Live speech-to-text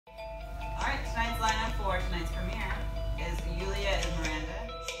tonight's premiere is Yulia and Miranda.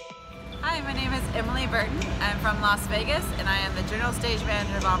 Hi, my name is Emily Burton. I'm from Las Vegas and I am the General Stage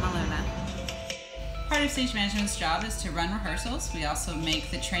Manager of AMALUNA. Part of stage management's job is to run rehearsals. We also make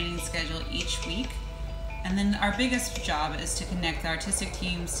the training schedule each week. And then our biggest job is to connect the artistic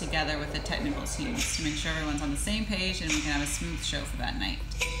teams together with the technical teams to make sure everyone's on the same page and we can have a smooth show for that night.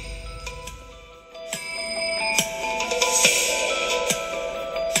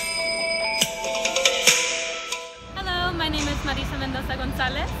 My name is Marisa Mendoza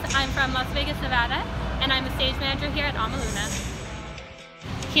Gonzalez. I'm from Las Vegas, Nevada, and I'm the stage manager here at AMALUNA.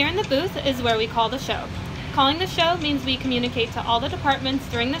 Here in the booth is where we call the show. Calling the show means we communicate to all the departments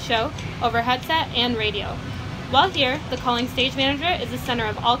during the show over headset and radio. While here, the calling stage manager is the center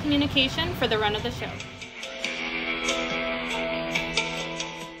of all communication for the run of the show.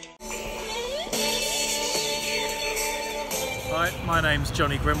 Hi, my name's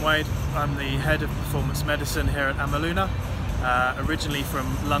Johnny Grimwade. I'm the head of performance medicine here at AMALUNA, originally from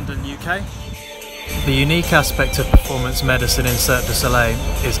London, UK. The unique aspect of performance medicine in Cirque du Soleil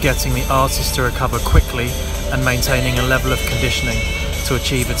is getting the artist to recover quickly and maintaining a level of conditioning to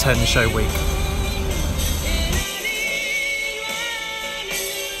achieve a 10-show week.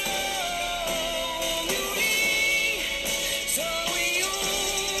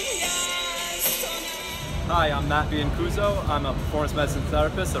 Hi, I'm Matt Biancuso. I'm a performance medicine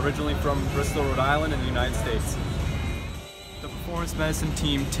therapist, originally from Bristol, Rhode Island in the United States. The performance medicine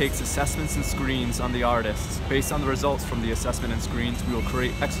team takes assessments and screens on the artists. Based on the results from the assessment and screens, we will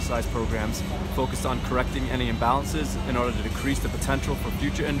create exercise programs focused on correcting any imbalances in order to decrease the potential for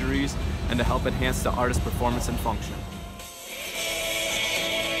future injuries and to help enhance the artist's performance and function.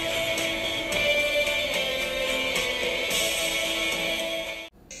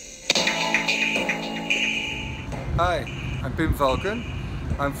 Hi, I'm Pim Valken.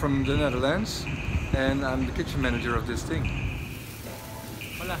 I'm from the Netherlands and I'm the kitchen manager of this thing.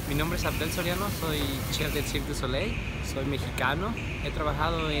 Hola, mi nombre es Abdel Soriano, soy chef del Cirque du Soleil, soy mexicano, he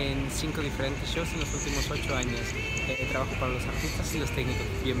trabajado en 5 diferentes shows en los últimos 8 años. Trabajo para los artistas y los técnicos.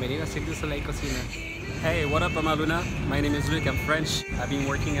 Bienvenido a Cirque du Soleil Cocina. Hey, what up, AMALUNA? My name is Luc, I'm French. I've been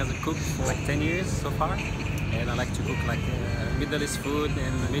working as a cook for like 10 years so far, and I like to cook like Middle East food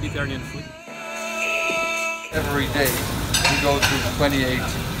and Mediterranean food. Every day we go through 28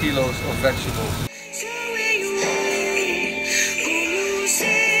 kilos of vegetables.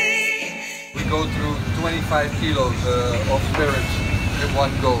 We go through 25 kilos of spirits in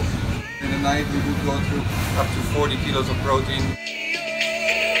one go. In the night we would go through up to 40 kilos of protein.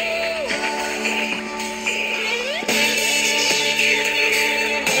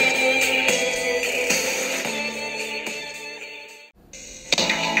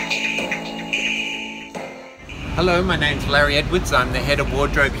 Hello, my name's Larry Edwards. I'm the head of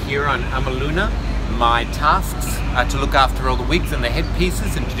wardrobe here on AMALUNA. My tasks are to look after all the wigs and the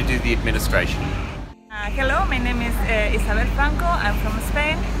headpieces and to do the administration. Hello, my name is Isabel Franco. I'm from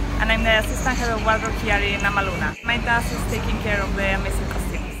Spain and I'm the assistant head of wardrobe here in AMALUNA. My task is taking care of the amazing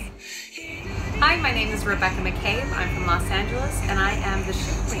costumes. Hi, my name is Rebecca McCabe. I'm from Los Angeles and I am the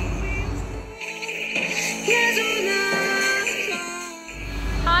shoe queen.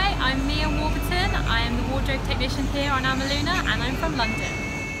 Hi, I'm Mia Warburton. I am the wardrobe technician here on AMALUNA and I'm from London.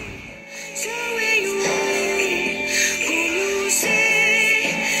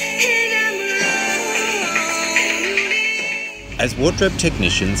 As wardrobe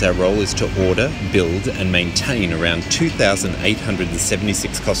technicians, our role is to order, build and maintain around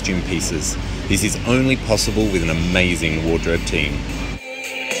 2,876 costume pieces. This is only possible with an amazing wardrobe team.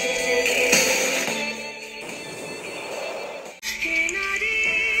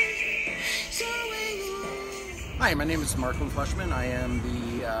 Hi, my name is Marco Fleischman. I am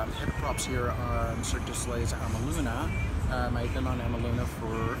the head of props here on Cirque du Soleil's AMALUNA. I've been on AMALUNA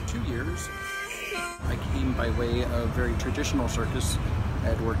for 2 years. I came by way of very traditional circus. I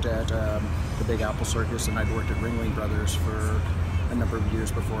had worked at the Big Apple Circus and I'd worked at Ringling Brothers for a number of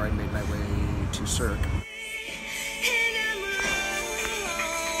years before I made my way to Cirque.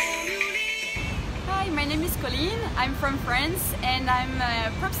 Hi, my name is Colleen. I'm from France and I'm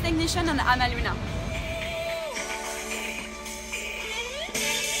a props technician on AMALUNA.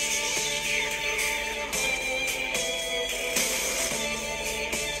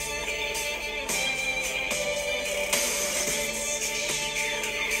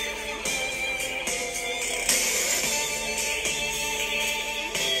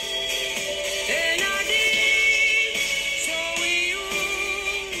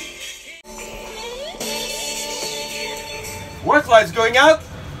 Work lights going out!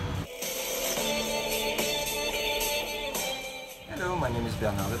 Hello, my name is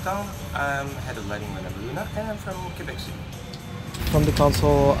Bernard Town. I'm head of lighting on AMALUNA and I'm from Quebec City. From the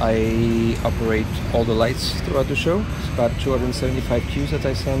console, I operate all the lights throughout the show. It's about 275 cues that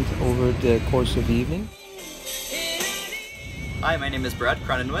I send over the course of the evening. Hi, my name is Brad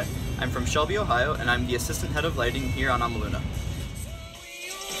Cronenwet. I'm from Shelby, Ohio, and I'm the assistant head of lighting here on AMALUNA.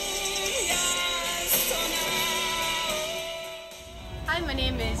 Hi, my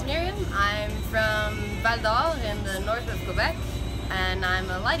name is Miriam. I'm from Val d'Or in the north of Quebec, and I'm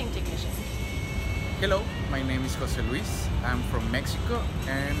a lighting technician. Hello, my name is Jose Luis. I'm from Mexico,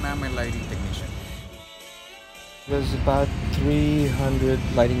 and I'm a lighting technician. There's about 300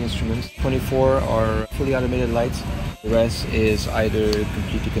 lighting instruments. 24 are fully automated lights. The rest is either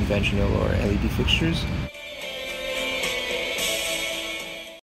completely conventional or LED fixtures.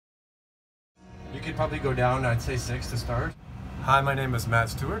 You could probably go down, I'd say 6 to start. Hi, my name is Matt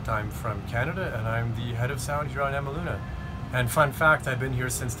Stewart. I'm from Canada and I'm the head of sound here on AMALUNA. And fun fact, I've been here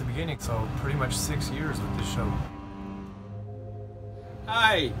since the beginning, so pretty much 6 years with this show.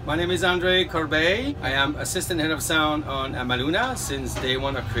 Hi, my name is Andre Corbeil. I am assistant head of sound on AMALUNA since day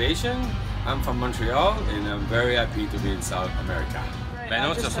one of creation. I'm from Montreal and I'm very happy to be in South America. Ben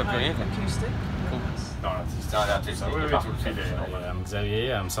non, ça sera plus rien. I'm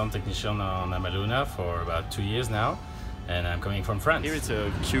Xavier. I'm sound technician on AMALUNA for about 2 years now. And I'm coming from France. Here it's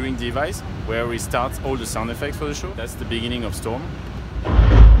a cueing device where we start all the sound effects for the show. That's the beginning of Storm.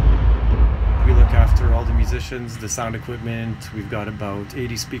 We look after all the musicians, the sound equipment. We've got about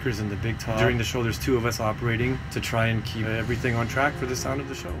 80 speakers in the big top. During the show, there's 2 of us operating to try and keep everything on track for the sound of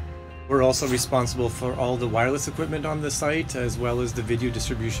the show. We're also responsible for all the wireless equipment on the site, as well as the video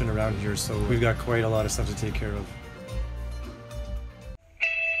distribution around here. So we've got quite a lot of stuff to take care of.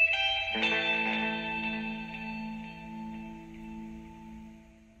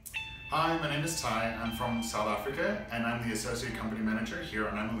 Hi, my name is Ty. I'm from South Africa and I'm the Associate Company Manager here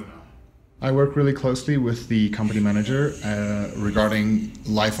on AMALUNA. I work really closely with the company manager regarding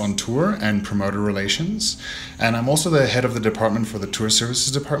life on tour and promoter relations. And I'm also the head of the department for the Tour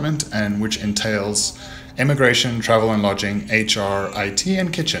Services Department, and which entails immigration, travel and lodging, HR, IT,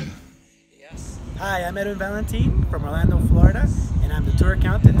 and kitchen. Hi, I'm Edwin Valentine from Orlando, Florida, and I'm the tour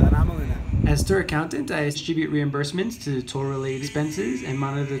accountant on AMALUNA. As tour accountant, I distribute reimbursements to tour-related expenses and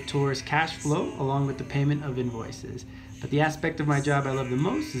monitor the tour's cash flow along with the payment of invoices. But the aspect of my job I love the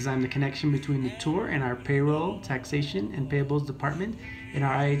most is I'm the connection between the tour and our payroll, taxation, and payables department in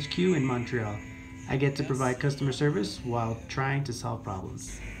our IHQ in Montreal. I get to provide customer service while trying to solve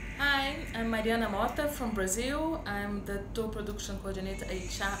problems. Hi, I'm Mariana Mota from Brazil. I'm the tour production coordinator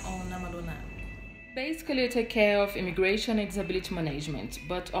HR on AMALUNA. Basically, I take care of immigration and disability management,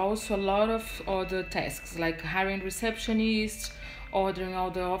 but also a lot of other tasks like hiring receptionists, ordering all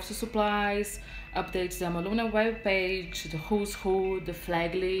the office supplies, updates the AMALUNA webpage, the who's who, the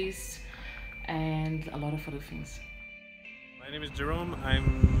flag list, and a lot of other things. My name is Jerome.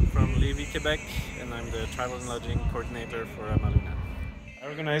 I'm from Lévis, Quebec, and I'm the travel and lodging coordinator for AMALUNA. I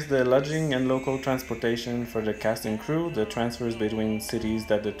organize the lodging and local transportation for the cast and crew, the transfers between cities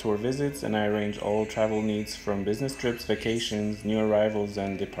that the tour visits, and I arrange all travel needs from business trips, vacations, new arrivals,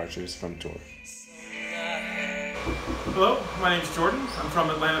 and departures from tour. Hello, my name is Jordan. I'm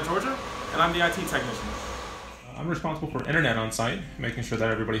from Atlanta, Georgia, and I'm the IT technician. I'm responsible for internet on site, making sure that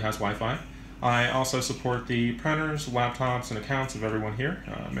everybody has Wi-Fi. I also support the printers, laptops, and accounts of everyone here,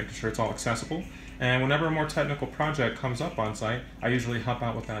 making sure it's all accessible. And whenever a more technical project comes up on site, I usually help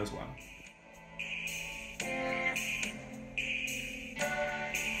out with that as well.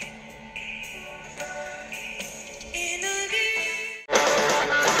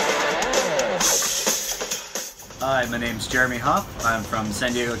 Hi, my name's Jeremy Hoff. I'm from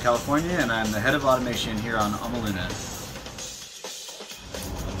San Diego, California, and I'm the head of automation here on AMALUNA.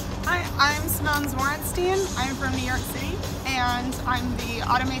 Hi, I'm Simone Zmorenstein. I'm from New York City, and I'm the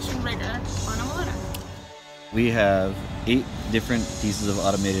automation rigger on AMALUNA. We have 8 different pieces of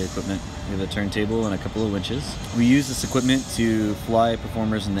automated equipment. We have a turntable and a couple of winches. We use this equipment to fly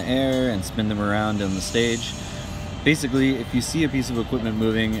performers in the air and spin them around on the stage. Basically, if you see a piece of equipment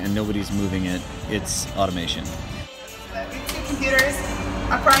moving and nobody's moving it, it's automation. We have 2 computers,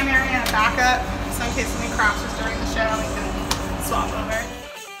 a primary and a backup, so in case something crashes during the show, we can swap over.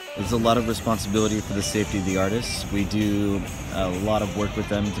 There's a lot of responsibility for the safety of the artists. We do a lot of work with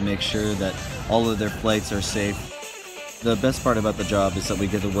them to make sure that all of their flights are safe. The best part about the job is that we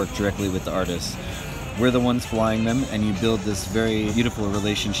get to work directly with the artists. We're the ones flying them, and you build this very beautiful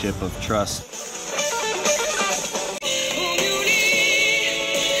relationship of trust.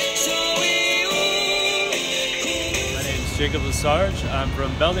 Jacob Lesarge. I'm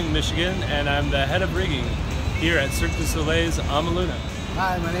from Belding, Michigan, and I'm the head of rigging here at Cirque du Soleil's AMALUNA.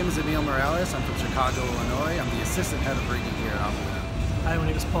 Hi, my name is Emil Morales. I'm from Chicago, Illinois. I'm the assistant head of rigging here at AMALUNA. Hi, my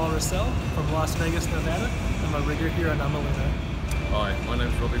name is Paul Russell from Las Vegas, Nevada. I'm a rigger here at AMALUNA. Hi, my name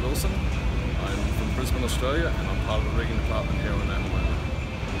is Robbie Wilson. I'm from Brisbane, Australia, and I'm part of the rigging department here at AMALUNA.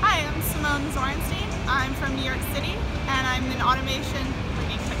 Hi, I'm Simone Zorenstein. I'm from New York City, and I'm an automation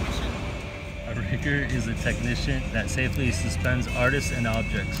rigging technician. A rigger is a technician that safely suspends artists and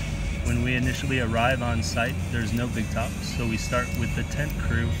objects. When we initially arrive on site, there's no big top, so we start with the tent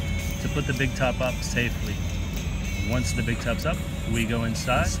crew to put the big top up safely. Once the big top's up, we go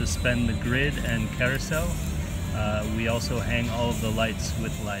inside, suspend the grid and carousel. We also hang all of the lights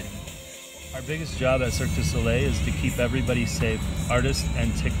with lighting. Our biggest job at Cirque du Soleil is to keep everybody safe, artists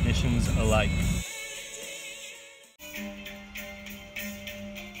and technicians alike.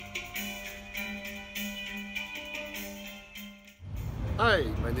 Hi,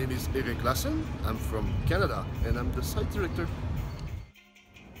 my name is Eric Lassen. I'm from Canada and I'm the site director.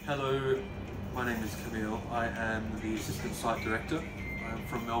 Hello, my name is Camille. I am the assistant site director. I'm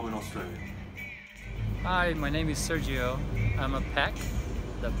from Melbourne, Australia. Hi, my name is Sergio. I'm a PAC,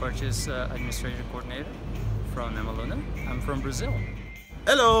 the Purchase Administrator Coordinator from AMALUNA. I'm from Brazil.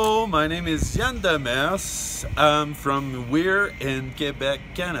 Hello, my name is Yann Demers. I'm from Weir in Quebec,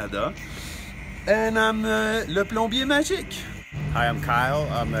 Canada. And I'm le plombier magique. Hi, I'm Kyle.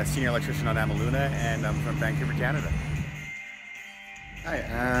 I'm a senior electrician on AMALUNA and I'm from Vancouver, Canada. Hi,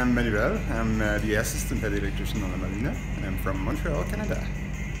 I'm Manuel. I'm the assistant head electrician on AMALUNA and I'm from Montreal, Canada.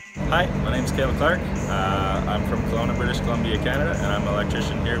 Hi, my name is Caleb Clark. I'm from Kelowna, British Columbia, Canada, and I'm an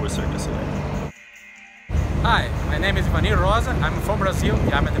electrician here with Cirque du Soleil. Hi, my name is Vanir Rosa. I'm from Brazil.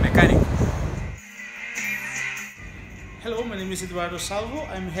 I'm a mechanic. Hello, my name is Eduardo Salvo.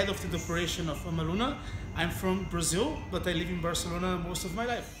 I'm head of the operation of AMALUNA. I'm from Brazil, but I live in Barcelona most of my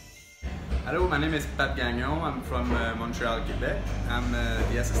life. Hello, my name is Pat Gagnon. I'm from Montreal, Quebec. I'm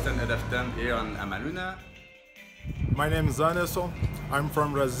the assistant head of tent here on AMALUNA. My name is Anderson. I'm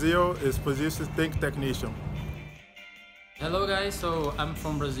from Brazil, a position tank technician. Hello guys, so I'm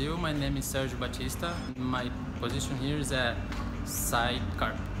from Brazil. My name is Sergio Batista. My position here is a site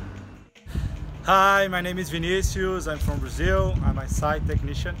carp. Hi, my name is Vinicius. I'm from Brazil. I'm a site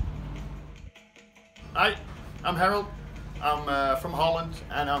technician. Hi, I'm Harold. I'm from Holland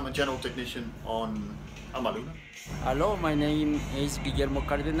and I'm a general technician on AMALUNA. Hello, my name is Guillermo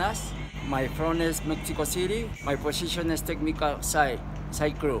Cardenas. My from is Mexico City. My position is technical site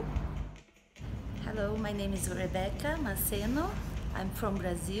crew. Hello, my name is Rebecca Maceno. I'm from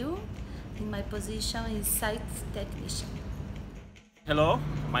Brazil. And my position is site technician. Hello,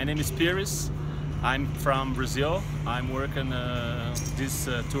 my name is Pires. I'm from Brazil. I'm working this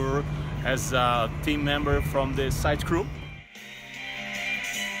tour as a team member from the site crew.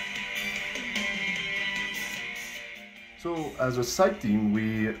 So, as a site team,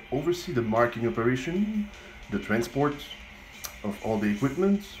 we oversee the marking operation, the transport of all the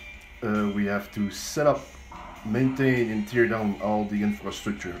equipment. We have to set up, maintain and tear down all the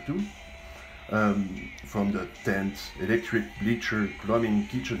infrastructure too. From the tent, electric, bleacher, plumbing,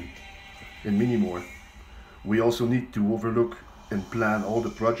 kitchen, and many more. We also need to overlook and plan all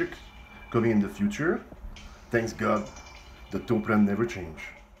the projects coming in the future. Thanks God, the tow plan never changed.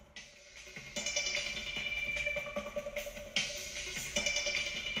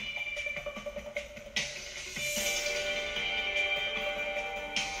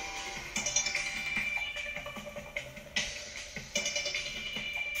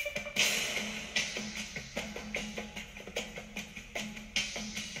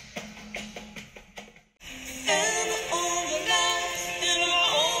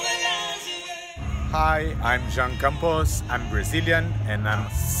 Hi, I'm Jean Campos. I'm Brazilian and I'm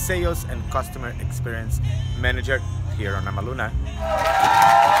Sales and Customer Experience Manager here on AMALUNA.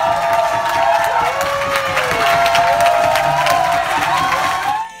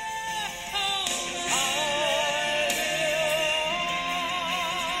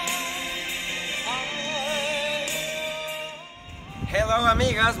 Hello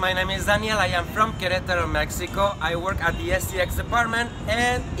amigas, my name is Daniel, I am from Querétaro, Mexico. I work at the SCX department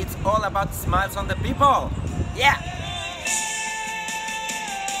and it's all about smiles on the people. Yeah!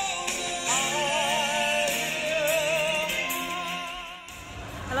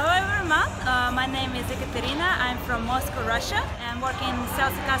 Hello everyone, my name is Ekaterina. I'm from Moscow, Russia. I'm working in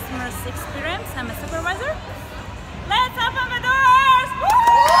sales and customers experience. I'm a supervisor. Let's open the door!